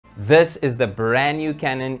This is the brand new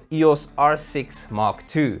Canon EOS R6 Mark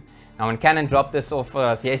II. Now when Canon dropped this off for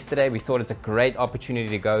us yesterday, we thought it's a great opportunity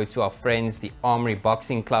to go to our friends, the Armoury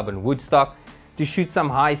Boxing Club in Woodstock, to shoot some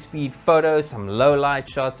high-speed photos, some low-light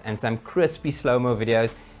shots, and some crispy slow-mo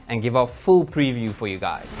videos, and give a full preview for you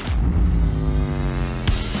guys.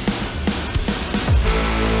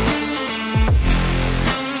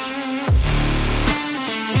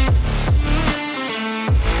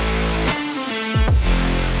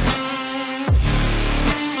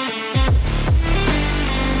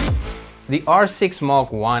 The R6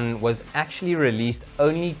 Mark I was actually released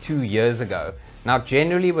only 2 years ago. Now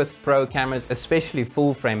generally with pro cameras, especially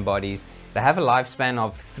full frame bodies, they have a lifespan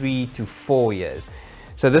of 3 to 4 years.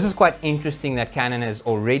 So this is quite interesting that Canon has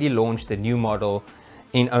already launched a new model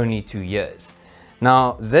in only 2 years.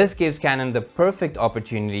 Now this gives Canon the perfect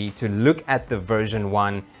opportunity to look at the version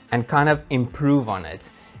 1 and kind of improve on it.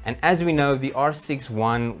 And as we know, the R6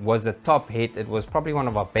 I was a top hit. It was probably one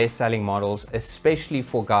of our best selling models, especially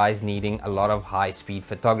for guys needing a lot of high speed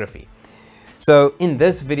photography. So in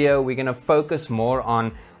this video, we're going to focus more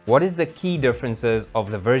on what is the key differences of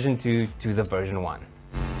the version 2 to the version 1.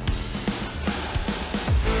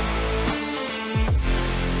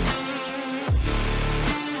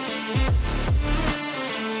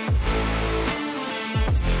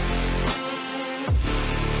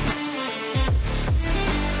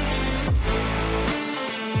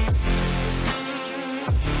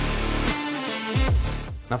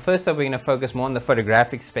 Now first up, we're going to focus more on the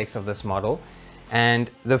photographic specs of this model, and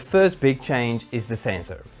the first big change is the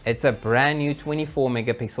sensor. It's a brand new 24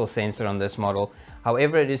 megapixel sensor on this model.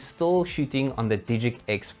 However, it is still shooting on the Digic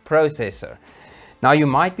X processor. Now you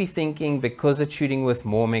might be thinking, because it's shooting with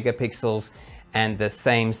more megapixels and the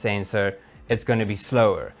same sensor, it's going to be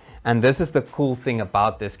slower. And this is the cool thing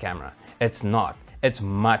about this camera. It's not. It's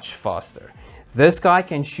much faster. This guy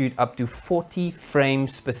can shoot up to 40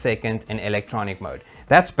 frames per second in electronic mode.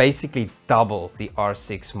 That's basically double the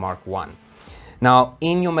R6 Mark I. Now,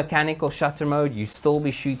 in your mechanical shutter mode, you still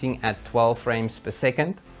be shooting at 12 frames per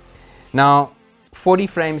second. Now, 40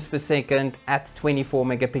 frames per second at 24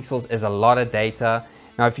 megapixels is a lot of data.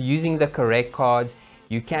 Now, if you're using the correct cards,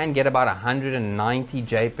 you can get about 190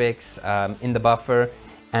 JPEGs in the buffer,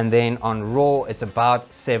 and then on RAW, it's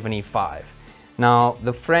about 75. Now,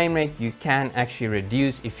 the frame rate you can actually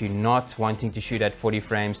reduce if you're not wanting to shoot at 40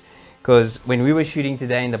 frames, because when we were shooting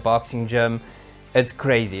today in the boxing gym, it's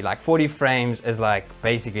crazy. Like 40 frames is like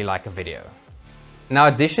basically like a video. Now,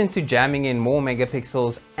 in addition to jamming in more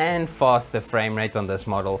megapixels and faster frame rate on this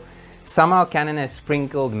model, somehow Canon has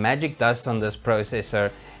sprinkled magic dust on this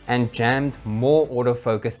processor and jammed more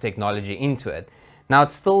autofocus technology into it. Now,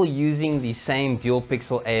 it's still using the same dual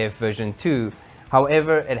pixel AF version 2.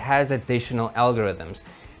 However, it has additional algorithms.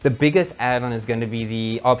 The biggest add-on is going to be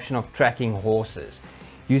the option of tracking horses.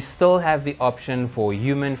 You still have the option for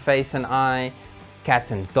human face and eye,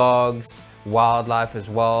 cats and dogs, wildlife as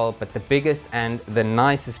well, but the biggest and the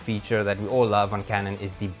nicest feature that we all love on Canon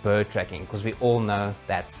is the bird tracking, because we all know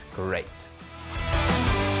that's great.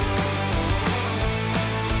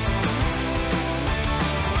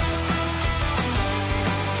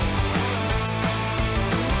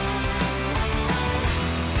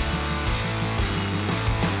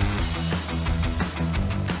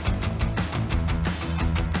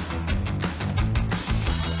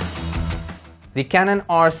 The Canon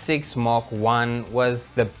R6 Mark I was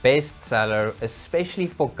the best seller, especially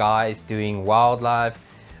for guys doing wildlife,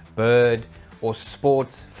 bird, or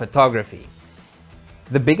sports photography.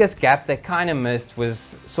 The biggest gap they kind of missed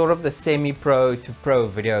was sort of the semi-pro to pro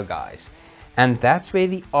video guys. And that's where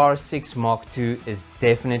the R6 Mark II is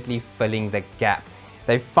definitely filling the gap.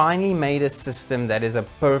 They finally made a system that is a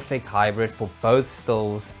perfect hybrid for both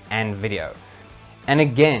stills and video. And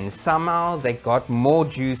again, somehow they got more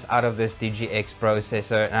juice out of this Digic X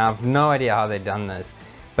processor, and I have no idea how they've done this,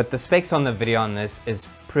 but the specs on the video on this is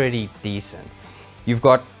pretty decent. You've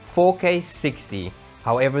got 4K 60,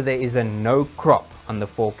 however there is a no crop on the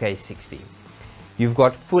 4K 60. You've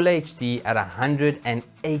got Full HD at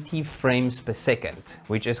 180 frames per second,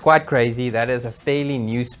 which is quite crazy. That is a fairly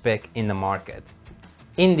new spec in the market.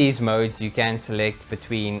 In these modes, you can select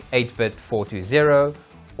between 8-bit 420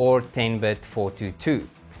 or 10-bit 422.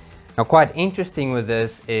 Now, quite interesting with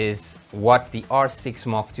this is what the R6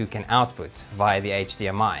 Mark II can output via the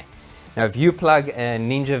HDMI. Now, if you plug a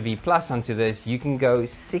Ninja V Plus onto this, you can go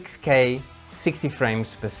 6K 60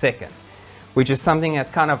 frames per second, which is something that's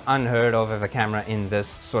kind of unheard of a camera in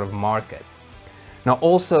this sort of market. Now,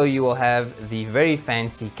 also you will have the very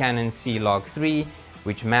fancy Canon C-Log3,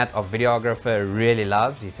 which Matt, our videographer, really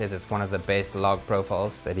loves. He says it's one of the best log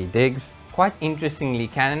profiles that he digs. quite interestingly,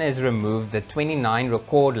 Canon has removed the 29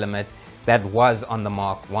 record limit that was on the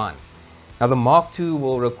Mark I. Now the Mark II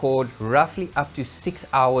will record roughly up to 6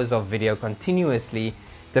 hours of video continuously,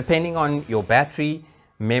 depending on your battery,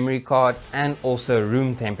 memory card, and also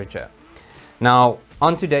room temperature. Now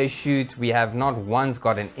on today's shoot, we have not once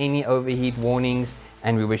gotten any overheat warnings,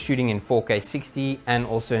 and we were shooting in 4K 60 and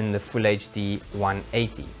also in the Full HD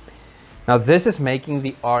 180. Now this is making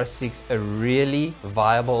the R6 a really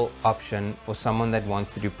viable option for someone that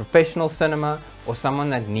wants to do professional cinema or someone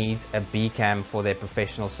that needs a B cam for their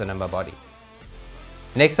professional cinema body.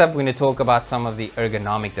 Next up, we're going to talk about some of the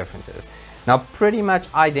ergonomic differences. Now pretty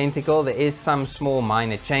much identical, there is some small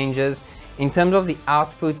minor changes. In terms of the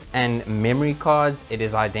outputs and memory cards, it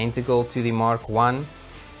is identical to the Mark I.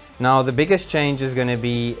 Now the biggest change is going to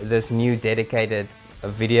be this new dedicated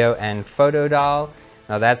video and photo dial.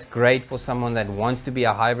 Now that's great for someone that wants to be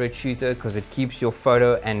a hybrid shooter because it keeps your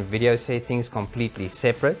photo and video settings completely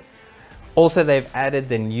separate. Also, they've added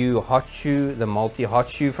the new hot shoe, the multi-hot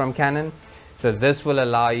shoe from Canon. So this will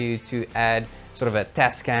allow you to add sort of a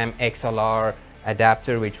Tascam XLR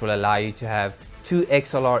adapter, which will allow you to have 2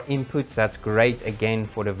 XLR inputs. That's great again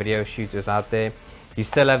for the video shooters out there. You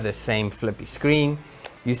still have the same flippy screen.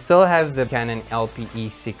 You still have the Canon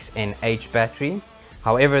LPE6NH battery.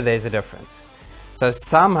 However, there's a difference. So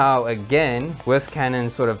somehow, again, with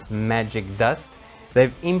Canon's sort of magic dust,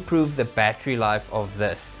 they've improved the battery life of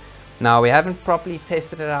this. Now, we haven't properly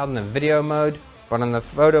tested it out in the video mode, but on the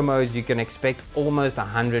photo modes, you can expect almost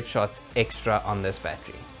 100 shots extra on this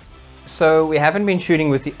battery. So we haven't been shooting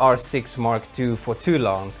with the R6 Mark II for too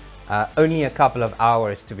long, only a couple of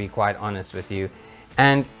hours to be quite honest with you.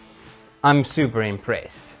 And I'm super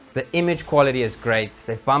impressed. The image quality is great.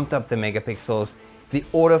 They've bumped up the megapixels. The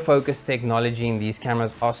autofocus technology in these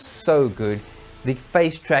cameras are so good. The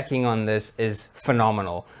face tracking on this is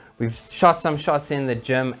phenomenal. We've shot some shots in the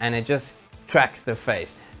gym and it just tracks the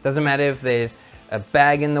face. Doesn't matter if there's a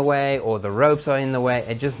bag in the way or the ropes are in the way,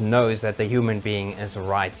 it just knows that the human being is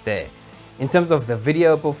right there. In terms of the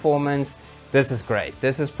video performance, this is great.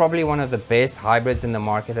 This is probably one of the best hybrids in the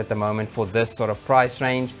market at the moment for this sort of price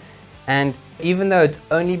range. And even though it's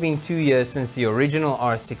only been 2 years since the original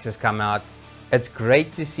R6 has come out, it's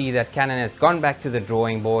great to see that Canon has gone back to the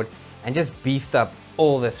drawing board and just beefed up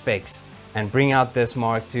all the specs and bring out this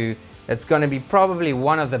Mark II. That's going to be probably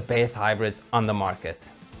one of the best hybrids on the market.